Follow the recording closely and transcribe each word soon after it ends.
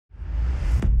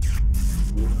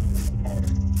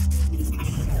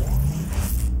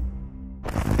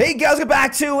Hey guys, welcome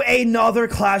back to another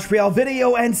Clash Royale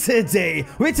video, and today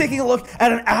we're taking a look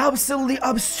at an absolutely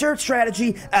absurd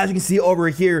strategy. As you can see over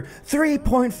here,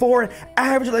 3.4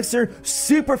 average elixir,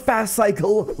 super fast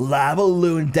cycle,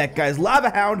 LavaLoon deck, guys.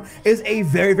 Hound is a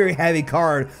very heavy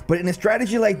card, but in a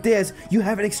strategy like this, you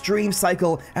have an extreme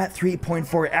cycle at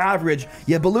 3.4 average.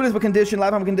 You have Balloon as win condition,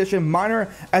 Hound win condition, Miner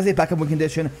as a backup win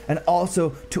condition, and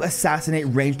also to assassinate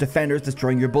ranged defenders,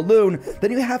 destroying your Balloon.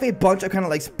 Then you have a bunch of kind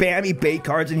of like spammy bait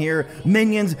cards in here,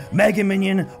 minions, mega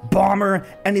minion, bomber,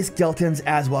 and these skeletons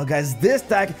as well, guys. This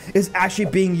deck is actually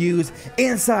being used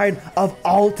inside of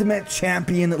Ultimate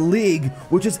Champion League,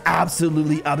 which is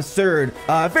absolutely absurd.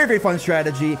 Very fun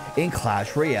strategy in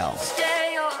Clash Royale.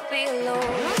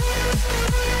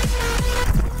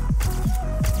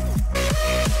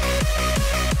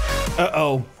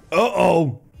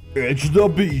 Uh-oh, it's the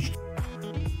beast.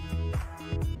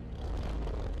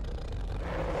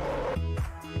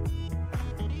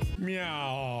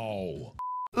 Meow.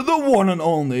 The one and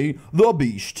only, the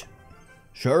beast.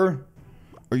 Sure?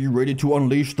 Are you ready to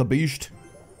unleash the beast?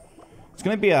 It's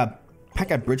gonna be a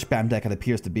pack bridge spam deck, it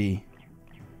appears to be.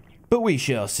 But we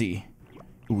shall see.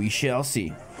 We shall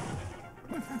see.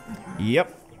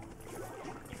 Yep.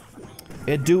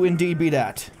 It do indeed be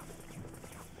that.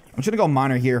 I'm just gonna go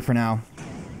Miner here for now.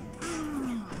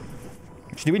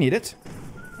 Actually, do we need it?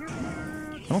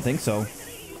 I don't think so.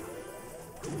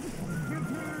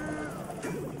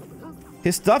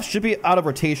 His stuff should be out of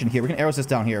rotation here. We can arrows this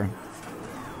down here.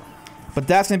 But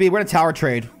that's going to be... We're going to tower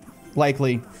trade.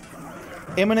 Likely.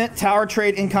 Imminent tower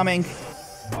trade incoming.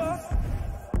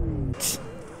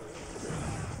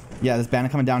 Yeah, this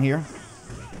bandit coming down here.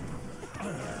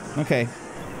 Okay.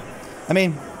 I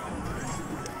mean...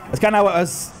 That's kind of what I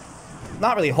was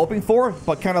not really hoping for,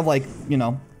 but kind of like, you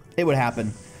know, it would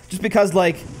happen. Just because,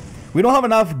 like, we don't have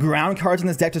enough ground cards in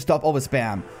this deck to stop all the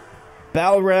spam.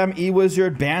 Battle Ram,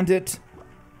 E-Wizard, Bandit...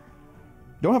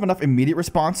 Don't have enough immediate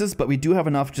responses, but we do have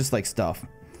enough just like stuff. So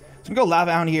I'm gonna go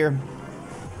LavaLoon here.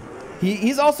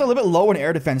 He's also a little bit low in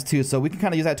air defense too, so we can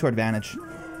kind of use that to our advantage.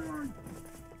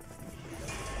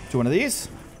 Do one of these.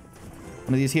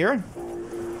 One of these here.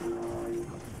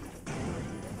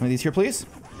 One of these here, please.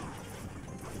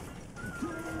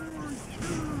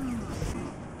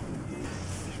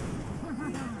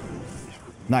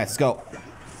 Nice, let's go.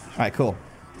 Alright, cool.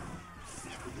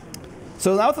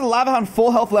 So now with the LavaLoon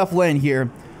full health left lane here,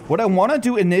 what I want to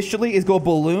do initially is go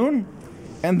Balloon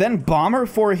and then Bomber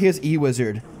for his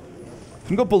E-Wizard. You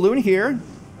can go Balloon here,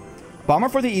 Bomber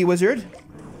for the E-Wizard,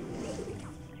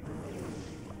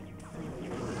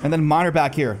 and then Miner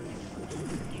back here.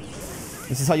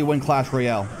 This is how you win Clash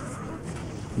Royale.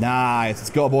 Nice, let's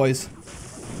go, boys.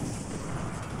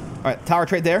 Alright, tower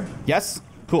trade there. Yes,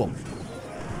 cool.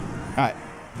 Alright,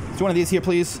 let's do one of these here,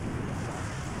 please.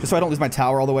 Just so I don't lose my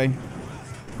tower all the way.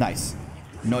 Nice.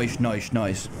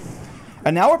 Nice.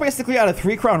 And now we're basically at a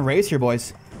 3-crown race here,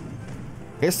 boys.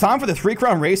 It's time for the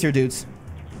 3-crown race here, dudes.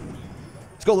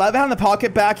 Let's go LavaLoon in the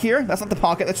pocket back here. That's not the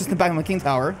pocket. That's just the back of the King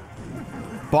Tower.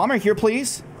 Bomber here,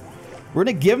 please. We're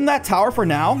going to give him that tower for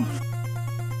now.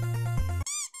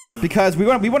 Because we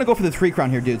want to go for the 3-crown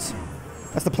here, dudes.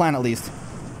 That's the plan, at least.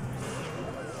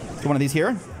 Let's go one of these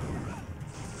here.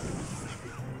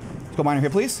 Let's go Miner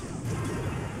here, please.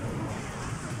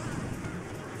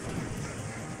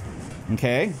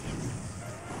 Okay.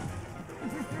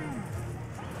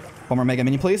 One more Mega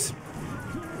Minion, please.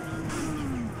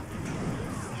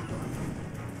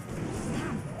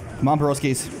 Come on,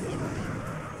 broskies.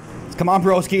 Come on,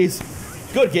 broskies.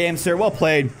 Good game, sir. Well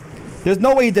played. There's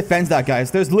no way he defends that, guys.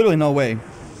 There's literally no way.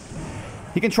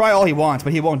 He can try all he wants,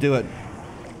 but he won't do it.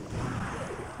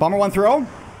 Bomber one throw.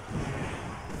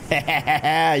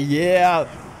 Yeah.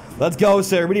 Let's go,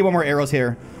 sir. We need one more arrows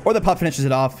here. Or the pup finishes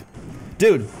it off.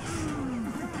 Dude.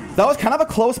 That was kind of a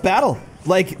close battle.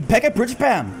 Like, Beckett bridge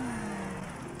spam.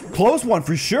 Close one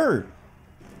for sure.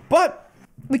 But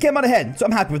we came out ahead, so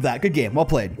I'm happy with that. Good game. Well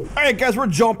played. Alright, guys, we're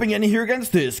jumping in here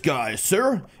against this guy,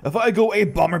 sir. If I go a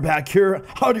Bomber back here,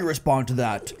 how do you respond to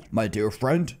that, my dear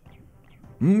friend?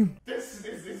 This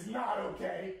is not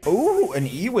okay. Ooh, an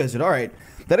E-Wizard. Alright.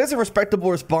 That is a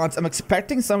respectable response. I'm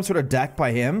expecting some sort of deck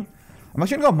by him. I'm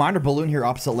actually gonna go Miner Balloon here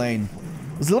opposite lane.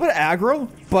 It's a little bit of aggro,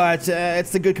 but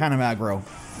it's the good kind of aggro.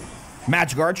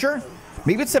 Magic Archer?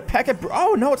 Maybe it's a Pekka...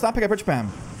 Oh, no, it's not Pekka Bridge Spam.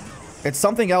 It's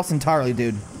something else entirely,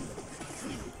 dude.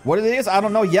 What it is, I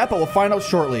don't know yet, but we'll find out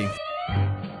shortly.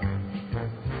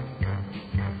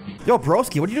 Yo,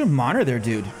 broski, what are you doing Miner there,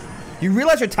 dude? You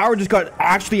realize your tower just got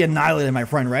actually annihilated, my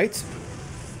friend, right?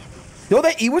 Yo,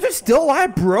 that E-Wizard's still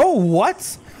alive, bro?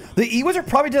 What? The E-Wizard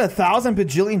probably did 1,000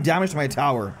 bajillion damage to my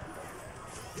tower.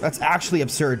 That's actually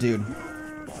absurd, dude.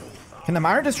 Can the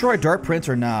miner destroy Dark Prince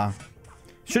or nah?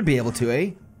 Should be able to,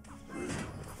 eh?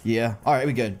 Yeah. Alright,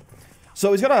 we good.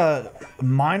 So he's got a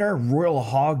Miner, Royal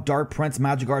Hog, Dark Prince,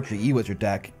 Magic Archer, E-Wizard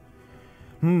deck.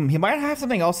 He might have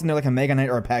something else in there like a Mega Knight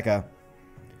or a P.E.K.K.A.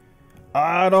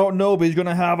 I don't know, but he's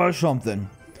gonna have a something.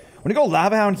 Wanna go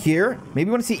Lava Hound here? Maybe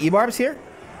you wanna see E-Barbs here?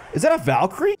 Is that a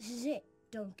Valkyrie? This is it.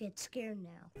 Don't get scared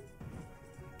now.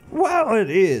 Well, it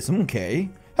is. Okay.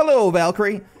 Hello,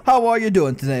 Valkyrie. How are you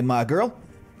doing today, my girl?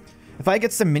 If I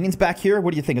get some minions back here,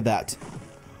 what do you think of that?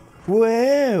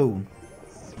 Whoa.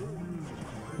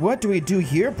 What do we do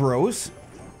here, bros?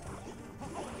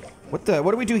 What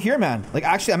do we do here, man? Like,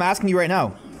 actually, I'm asking you right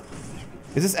now.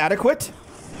 Is this adequate?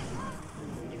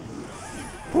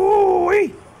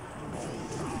 Ooh-wee.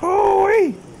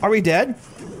 Ooh-wee. Are we dead?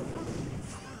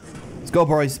 Let's go,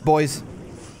 boys.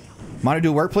 Miner,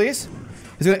 do work, please.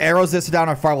 He's gonna arrows this down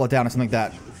or firewall it down or something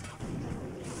like that.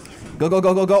 Go, go,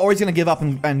 go, go, go. Or he's gonna give up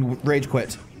and rage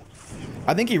quit.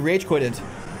 I think he rage quitted.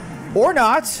 Or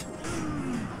not.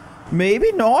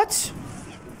 Maybe not.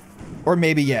 Or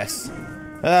maybe yes.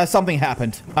 Something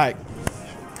happened. Alright.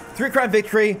 3-crown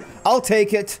victory. I'll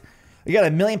take it. We got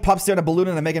a million pups there and a balloon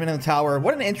and a Mega Man in the tower.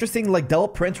 What an interesting, like, Double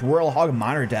Prince Royal Hog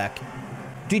Miner deck.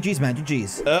 GG's, man.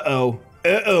 GG's. Uh-oh.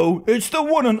 Uh-oh. It's the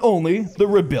one and only, the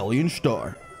Rebellion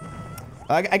Star.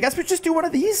 I guess we just do one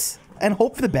of these and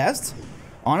hope for the best.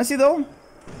 Honestly, though,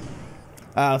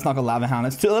 let's not go Lava Hound.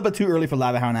 It's a little bit too early for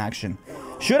Lava Hound action.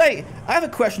 Should I have a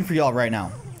question for y'all right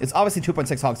now. It's obviously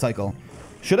 2.6 Hog Cycle.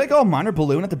 Should I go Miner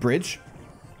Balloon at the bridge?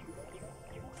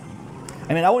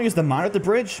 I mean, I won't use the Miner at the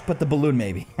bridge, but the Balloon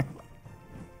maybe.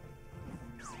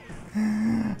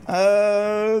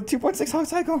 2.6 Hog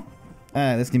Cycle?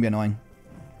 This is gonna be annoying.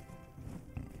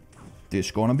 This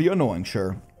is gonna be annoying,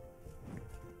 sure.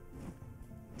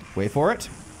 Wait for it.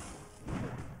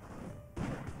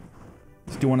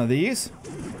 Let's do one of these.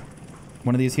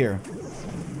 One of these here.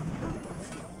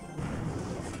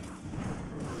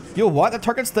 Yo, what? That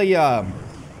targets the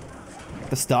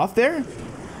stuff there?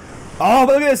 Oh,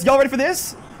 look at this. Y'all ready for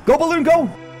this? Go, Balloon, go!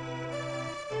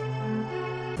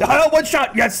 Oh, one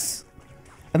shot, yes!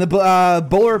 And the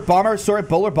bowler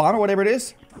bomber, whatever it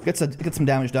is, gets some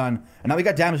damage done. And now we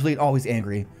got damage lead. Oh, he's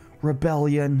angry.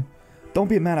 Rebellion. Don't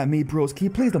be mad at me,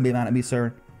 broski. Please don't be mad at me,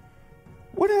 sir.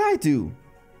 What did I do?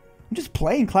 I'm just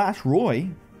playing Clash Roy.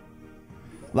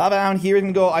 Lava Hound here. He's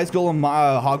gonna go Ice Golem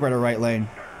Hog Rider right lane.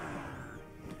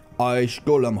 Ice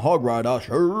Golem Hog Rider,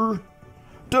 sure.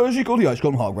 Does he go the Ice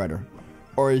Golem Hog Rider?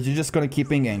 Or is he just gonna keep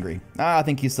being angry? I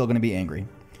think he's still gonna be angry.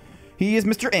 He is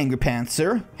Mr. Angry Pants,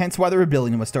 sir. Hence why the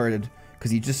rebellion was started.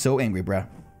 Because he's just so angry, bruh.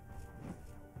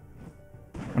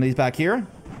 One of these back here.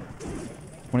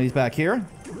 One of these back here.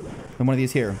 And one of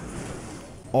these here.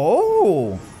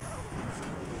 Oh!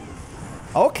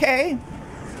 Okay.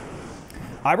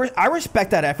 I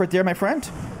respect that effort there, my friend.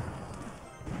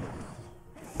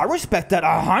 I respect that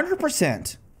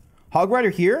 100%. Hog Rider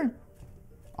here?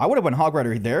 I would have went Hog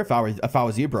Rider there if I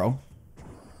was you, bro.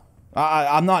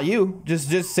 I'm not you. Just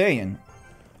saying.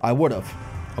 I would have.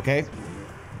 Okay.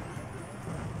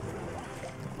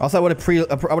 Also, I would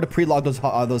have pre-logged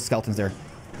those skeletons there,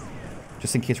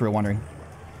 just in case we were wondering.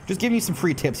 Just giving you some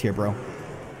free tips here, bro.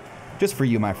 Just for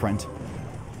you, my friend.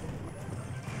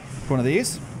 One of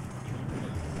these.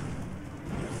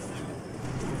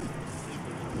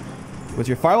 With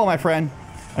your firewall, my friend.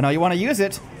 I know you want to use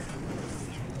it.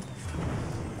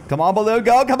 Come on, Balloon,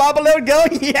 go! Come on, Balloon, go!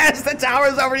 Yes, the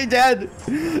tower's already dead!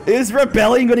 Is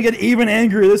Rebellion gonna get even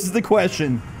angrier? This is the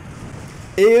question.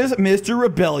 Is Mr.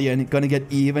 Rebellion gonna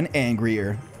get even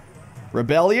angrier?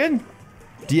 Rebellion?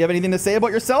 Do you have anything to say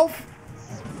about yourself?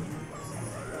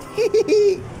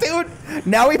 Dude,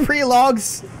 now he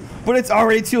pre-logs, but it's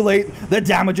already too late. The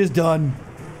damage is done.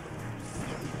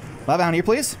 Lava Hound here,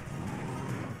 please.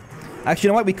 Actually, you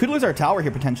know what? We could lose our tower here,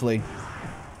 potentially.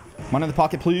 One in the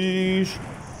pocket, please.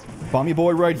 Bomby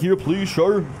boy right here, please,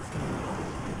 sure.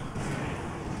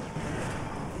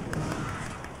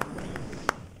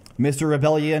 Mr.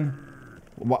 Rebellion.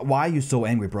 Why are you so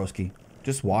angry, broski?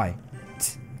 Just why?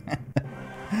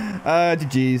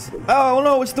 GG's. Oh,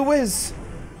 no, it's the Wiz.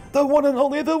 The one and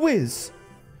only the Wiz.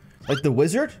 Like the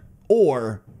wizard?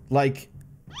 Or, like...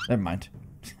 Never mind.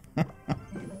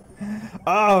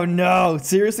 Oh, no.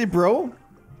 Seriously, bro?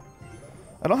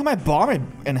 I don't have my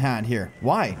bomb in hand here.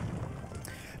 Why?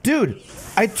 Dude,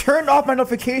 I turned off my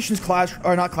notifications,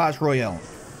 Clash Royale.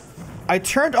 I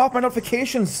turned off my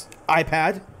notifications,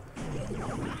 iPad.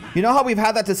 You know how we've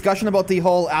had that discussion about the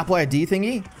whole Apple ID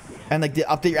thingy? And like the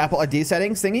update your Apple ID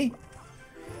settings thingy?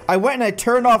 I went and I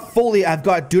turned off fully. I've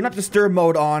got do not disturb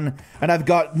mode on, and I've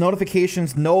got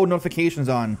notifications, no notifications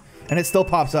on, and it still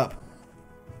pops up.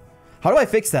 How do I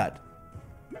fix that?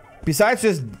 Besides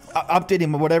just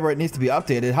updating whatever it needs to be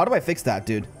updated, how do I fix that,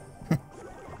 dude?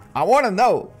 I want to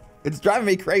know. It's driving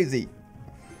me crazy.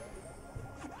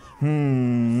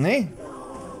 Eh?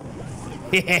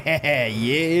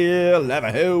 Yeah,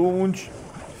 LavaLoon.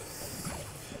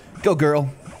 Go, girl.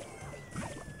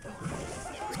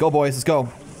 Let's go, boys. Let's go.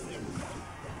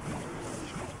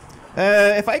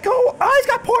 If I go... Oh, he's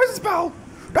got poison spell.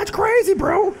 That's crazy,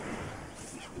 bro.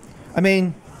 I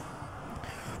mean...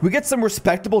 We get some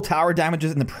respectable tower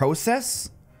damages in the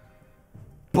process,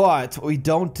 but what we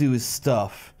don't do is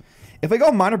stuff. If I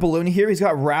go minor balloon here, he's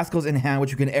got rascals in hand,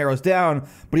 which you can arrows down,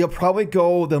 but he'll probably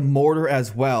go the mortar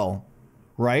as well,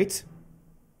 right?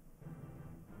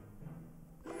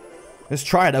 Let's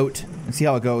try it out and see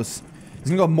how it goes. He's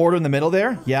gonna go mortar in the middle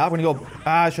there. Yeah, we're gonna go.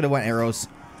 I should have went arrows.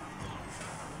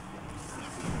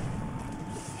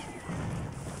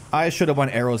 I should have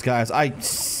went arrows,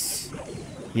 guys.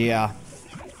 Yeah.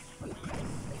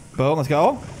 Boom, let's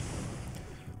go.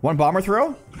 One bomber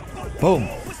throw. Boom.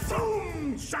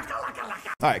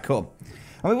 Alright, cool.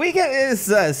 I mean, we get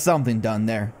something done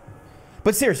there.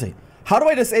 But seriously, how do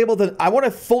I disable the... I want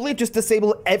to fully just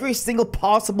disable every single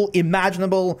possible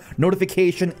imaginable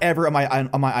notification ever on my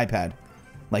iPad.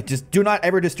 Like, just do not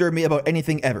ever disturb me about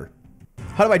anything ever.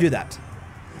 How do I do that?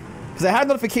 Because I had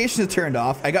notifications turned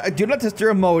off. I got do not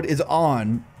disturb mode is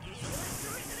on.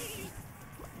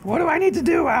 What do I need to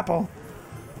do, Apple?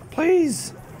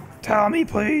 Please, tell me,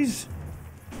 please.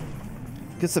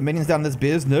 Get some minions down in this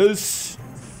business.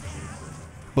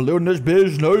 Balloon this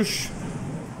business.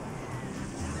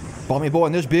 Bomby boy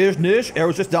in this business.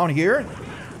 Arrows just down here.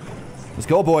 Let's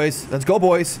go, boys. Let's go,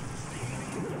 boys.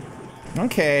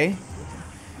 Okay.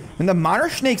 When the minor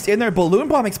snake's in there, balloon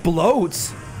bomb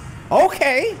explodes.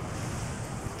 Okay.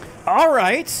 All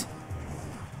right.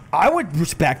 I would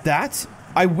respect that.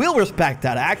 I will respect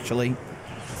that, actually.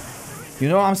 You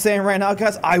know what I'm saying right now,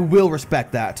 guys? I will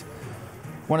respect that.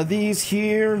 One of these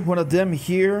here. One of them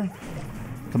here.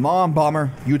 Come on,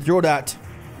 bomber. You throw that.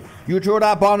 You throw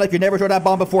that bomb like you never throw that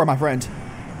bomb before, my friend.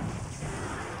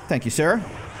 Thank you, sir.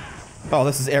 Oh,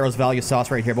 this is Arrow's value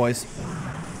sauce right here, boys.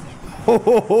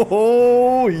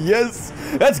 Oh, yes.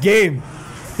 That's game.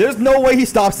 There's no way he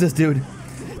stops this, dude.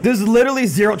 There's literally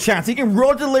zero chance. He can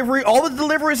roll delivery, all the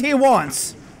deliveries he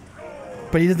wants.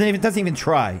 But he doesn't even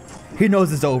try. He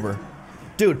knows it's over.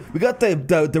 Dude, we got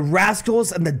the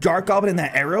rascals and the dark goblin and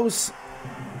the arrows.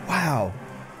 Wow.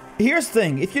 Here's the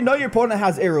thing. If you know your opponent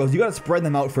has arrows, you gotta spread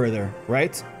them out further,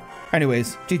 right?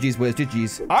 Anyways, GG's, Wiz,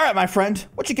 GG's. All right, my friend.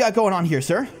 What you got going on here,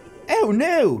 sir? Oh,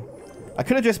 no. I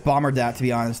could have just bombered that, to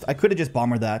be honest. I could have just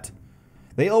bombered that.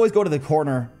 They always go to the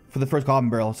corner for the first goblin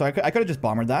barrel, so I could have just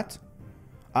bombered that.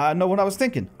 I know what I was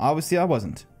thinking. Obviously, I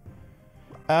wasn't.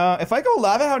 If I go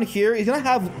lava out here, he's gonna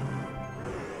have...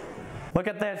 Look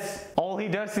at this. All he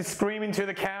does is scream into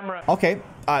the camera. Okay,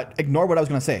 ignore what I was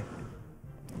gonna say.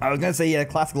 I was gonna say, yeah,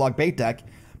 classic log bait deck.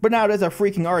 But now there's a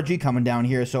freaking RG coming down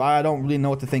here, so I don't really know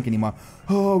what to think anymore.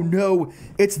 Oh, no.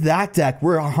 It's that deck.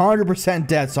 We're 100%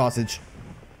 dead, sausage.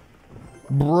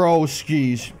 Bro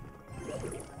skis.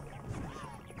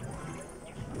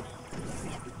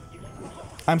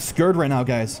 I'm scared right now,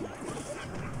 guys.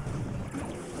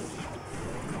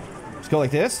 Let's go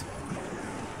like this.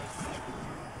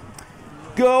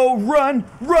 Go, run,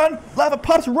 run. Lava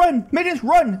pops, run. Minions,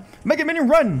 run. Mega minion,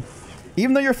 run.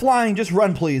 Even though you're flying, just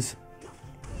run, please.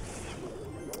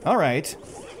 All right.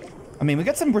 I mean, we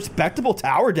got some respectable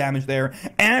tower damage there,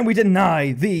 and we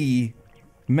deny the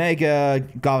mega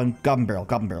goblin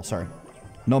barrel, sorry.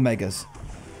 No megas.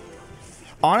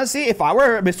 Honestly, if I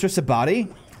were Mr.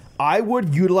 Sabati, I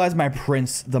would utilize my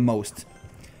prince the most,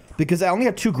 because I only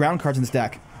have 2 ground cards in this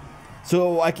deck.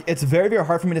 So like, it's very, very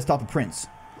hard for me to stop a prince.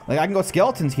 Like, I can go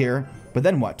skeletons here, but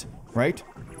then what, right?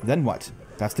 Then what?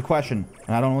 That's the question,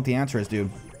 and I don't know what the answer is,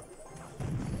 dude.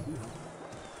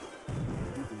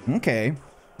 Okay.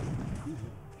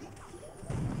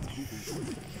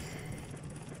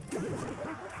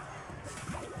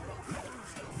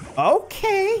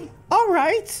 Okay. All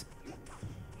right.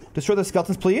 Destroy the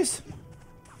skeletons, please.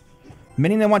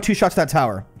 Minion, I want 2 shots at that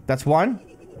tower. That's 1.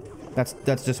 That's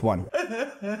just 1.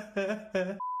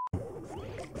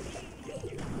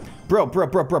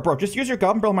 Bro. Just use your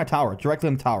goblin barrel on my tower. Directly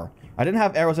on the tower. I didn't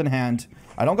have arrows in hand.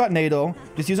 I don't got NATO.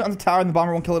 Just use it on the tower and the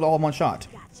bomber won't kill it all in 1 shot.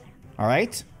 All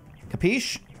right?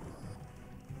 Capiche?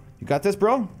 You got this,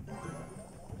 bro?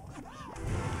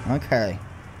 Okay.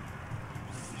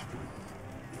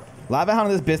 Lava Hound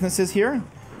of this business is here.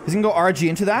 He's gonna go RG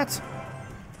into that.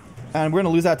 And we're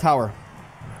gonna lose that tower.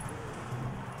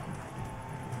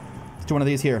 Let's do one of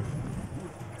these here.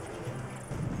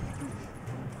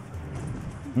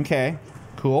 Okay,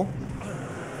 cool.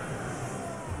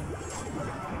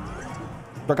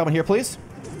 Dark Goblin here, please.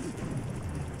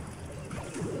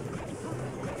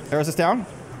 Arrows this down.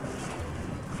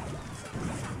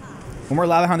 One more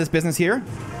lava hound this business here.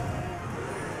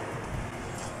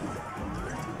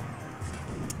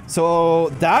 So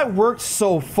that worked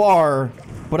so far,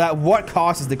 but at what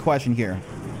cost is the question here?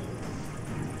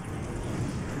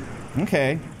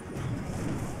 Okay.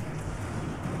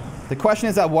 The question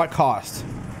is at what cost?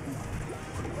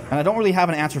 And I don't really have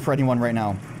an answer for anyone right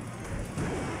now. Am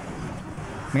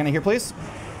I gonna here, please?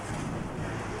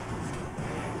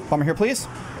 Bomber here, please.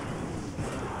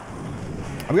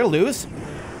 Are we gonna lose?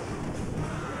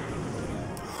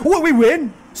 What, we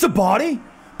win? Sabati?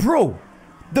 Bro,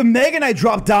 the Mega Knight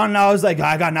dropped down and I was like,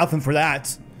 I got nothing for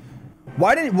that.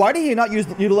 Why did he not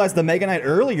utilize the Mega Knight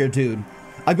earlier, dude?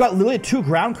 I've got literally 2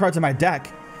 ground cards in my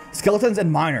deck. Skeletons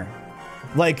and Miner.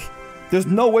 Like, there's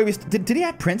no way we... Did he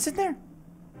have Prince in there?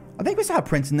 I think we saw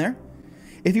Prince in there.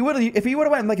 If he would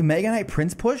have went like a Mega Knight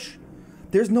Prince push,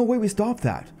 there's no way we stop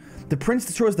that. The Prince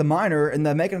destroys the Miner and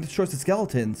the Mega Knight destroys the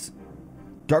Skeletons.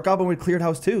 Dark Goblin would cleared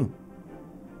house too.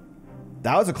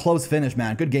 That was a close finish,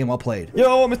 man. Good game, well played.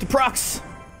 Yo, Mr. Prox.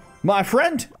 My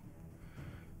friend.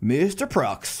 Mr.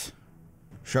 Prox.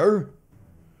 Sure.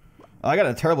 I got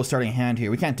a terrible starting hand here.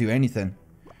 We can't do anything.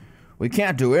 We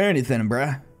can't do anything,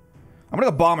 bruh. I'm gonna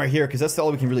go Bomber here because that's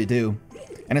all we can really do.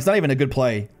 And it's not even a good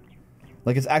play.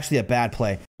 Like, it's actually a bad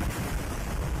play.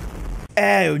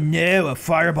 Oh no, a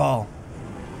Fireball.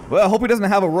 Well, I hope he doesn't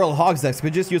have a Royal Hogs deck, so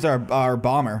we just use our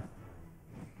Bomber.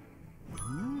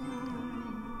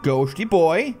 Ghosty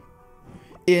boy.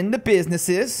 In the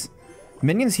businesses.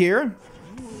 Minions here.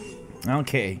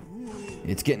 Okay.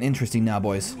 It's getting interesting now,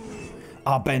 boys.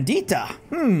 Ah, Bandita.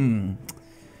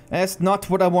 That's not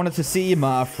what I wanted to see,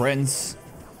 my friends.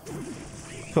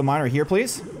 Put Miner here,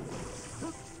 please.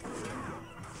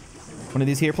 One of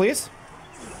these here, please.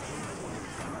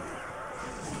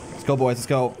 Let's go, boys. Let's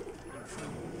go.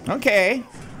 Okay.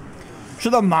 So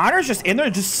the Miner's just in there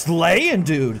just slaying,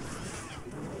 dude.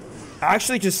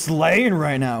 Actually just slaying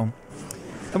right now.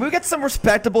 And we get some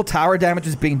respectable tower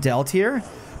damages being dealt here.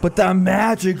 But the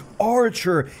Magic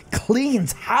Archer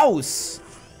cleans house.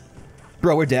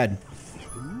 Bro, we're dead.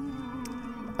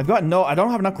 I don't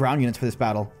have enough ground units for this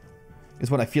battle. Is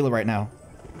what I feel right now.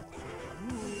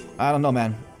 I don't know,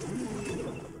 man.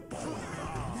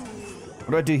 What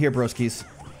do I do here, broskies?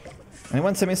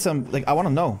 Anyone send me some, like, I want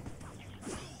to know.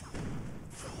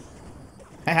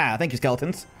 Haha, thank you,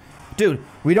 Skeletons. Dude,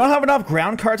 we don't have enough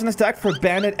ground cards in this deck for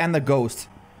Bandit and the Ghost.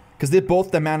 Because they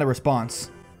both demand a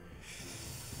response.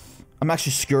 I'm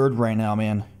actually scared right now,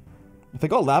 man. If I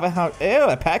go Lava Hound... Ew,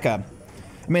 a P.E.K.K.A. I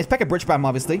mean, it's P.E.K.K.A. Bridge Spam,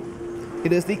 obviously.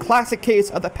 It is the classic case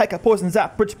of the P.E.K.K.A. Poison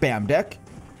Zap Bridge Spam deck.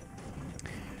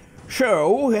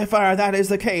 So, if that is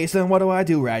the case, then what do I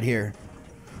do right here?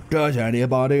 Does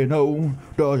anybody know?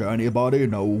 Does anybody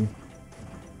know?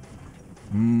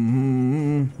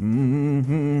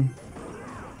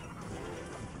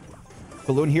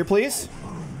 Balloon here, please.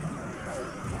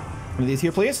 One of these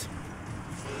here, please.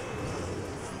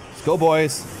 Let's go,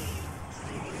 boys.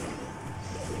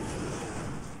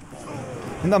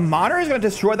 And the Monitor is going to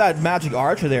destroy that Magic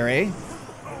Archer there, eh?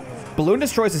 Balloon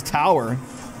destroys his tower.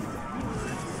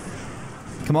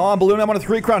 Come on, Balloon. I want a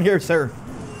 3 crown here, sir.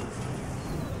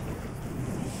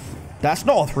 That's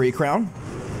not a 3 crown.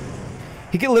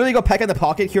 He can literally go peck in the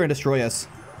pocket here and destroy us.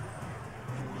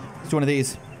 Let's do one of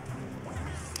these.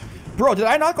 Bro, did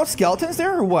I not go Skeletons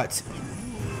there or what?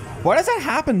 Why does that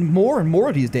happen more and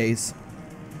more these days?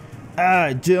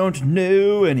 I don't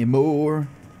know anymore.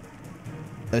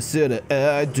 I said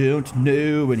I don't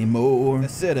know anymore. I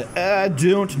said I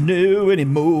don't know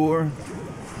anymore.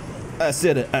 I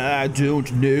said I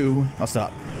don't know. I'll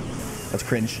stop. That's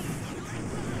cringe.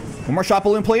 One more shot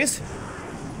balloon, please.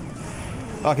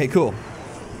 Okay, cool.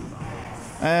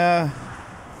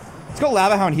 Let's go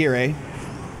Lava Hound here, eh?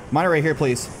 Miner right here,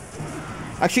 please.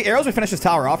 Actually, arrows would finish this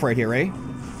tower off right here, eh?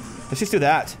 Let's just do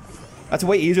that. That's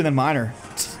way easier than Miner.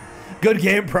 Good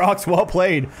game, Prox. Well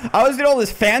played. I was doing all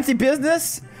this fancy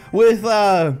business with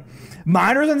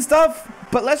miners and stuff,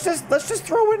 but let's just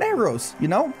throw in arrows, you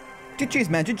know? GG's,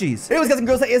 man. GG's. Anyways, guys and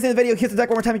girls, that is the end of the video. Hit the deck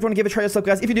one more time if you want to give it a try yourself,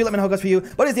 guys. If you do, let me know how it goes for you.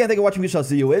 But it's the end. Thank you for watching. We shall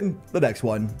see you in the next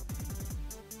one.